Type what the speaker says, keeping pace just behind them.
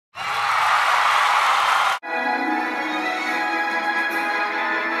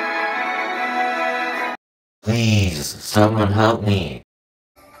Please, someone help me.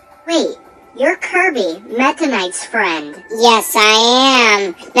 Wait, you're Kirby, Meta Knight's friend. Yes, I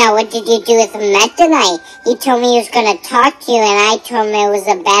am. Now, what did you do with Meta Knight? He told me he was going to talk to you, and I told him it was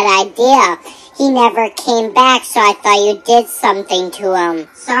a bad idea. He never came back, so I thought you did something to him.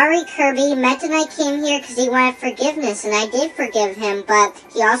 Sorry, Kirby. Meta Knight came here because he wanted forgiveness, and I did forgive him, but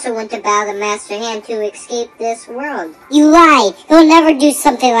he also went to battle the Master Hand to escape this world. You lie. He'll never do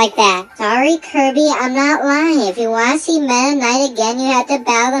something like that. Sorry, Kirby. I'm not lying. If you want to see Meta Knight again, you have to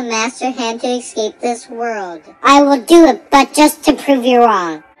battle the Master Hand to escape this world. I will do it, but just to prove you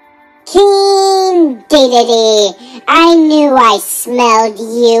wrong. King Dedede, I knew I smelled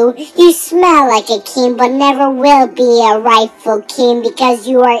you. You smell like a king, but never will be a rightful king because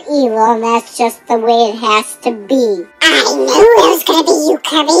you are evil, and that's just the way it has to be. I knew it was gonna be you,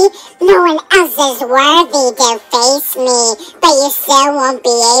 Kirby. No one else is worthy to face me, but you still won't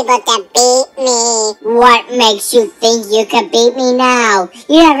be able to beat me. What makes you think you can beat me now?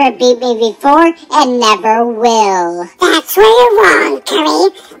 You never beat me before and never will. That's where you're wrong,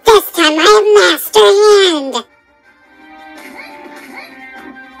 Kirby. This time I have Master Hand.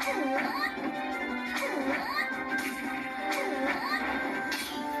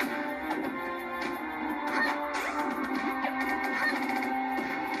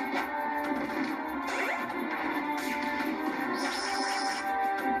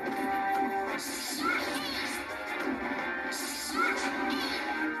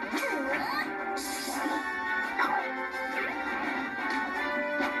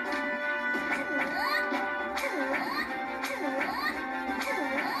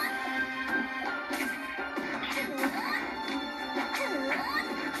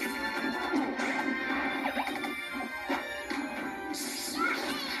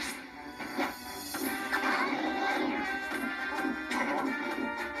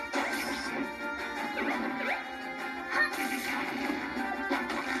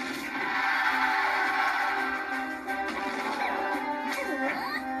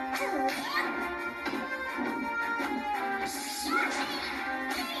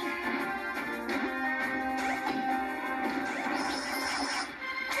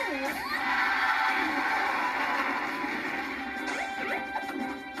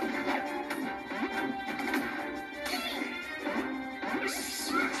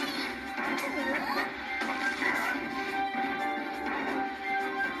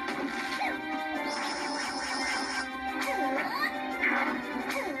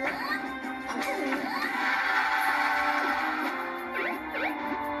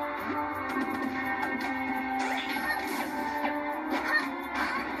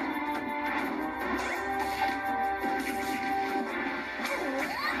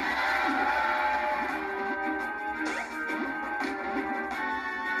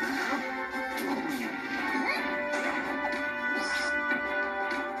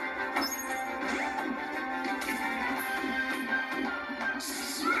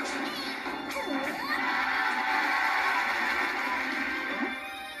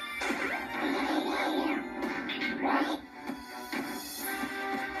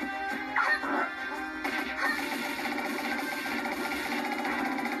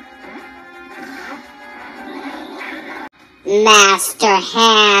 Master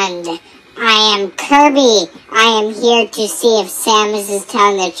Hand, I am Kirby. I am here to see if Samus is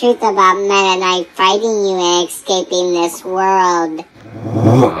telling the truth about Meta Knight fighting you and escaping this world.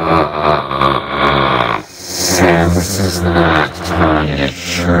 Samus is not telling the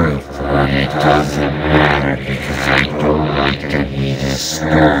truth, but it doesn't matter because I don't like to be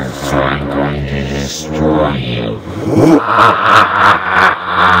disturbed, so I'm going to destroy you.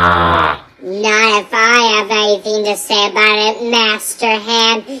 Not if I have anything to say about it, Master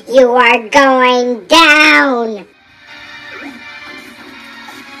Hand. You are going down!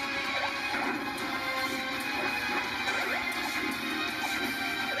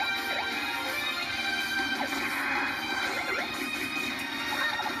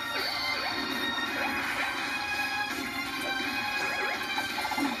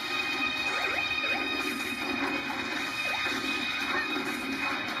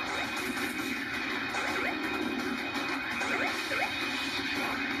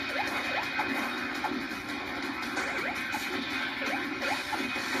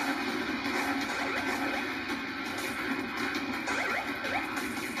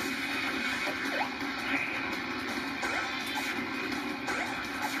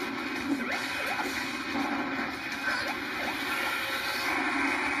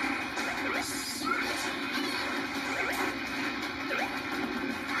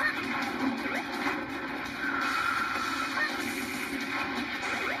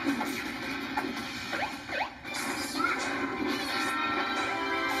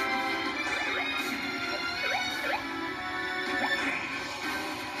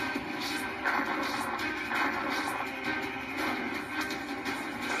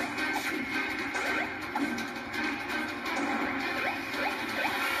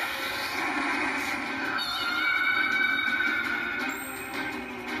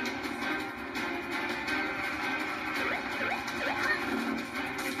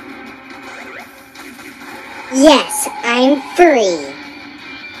 Yes, I'm free.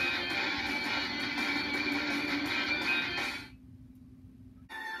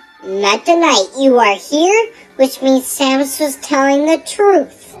 Not tonight. You are here, which means Samus was telling the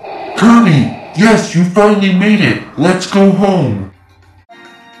truth. Kirby! Yes, you finally made it! Let's go home!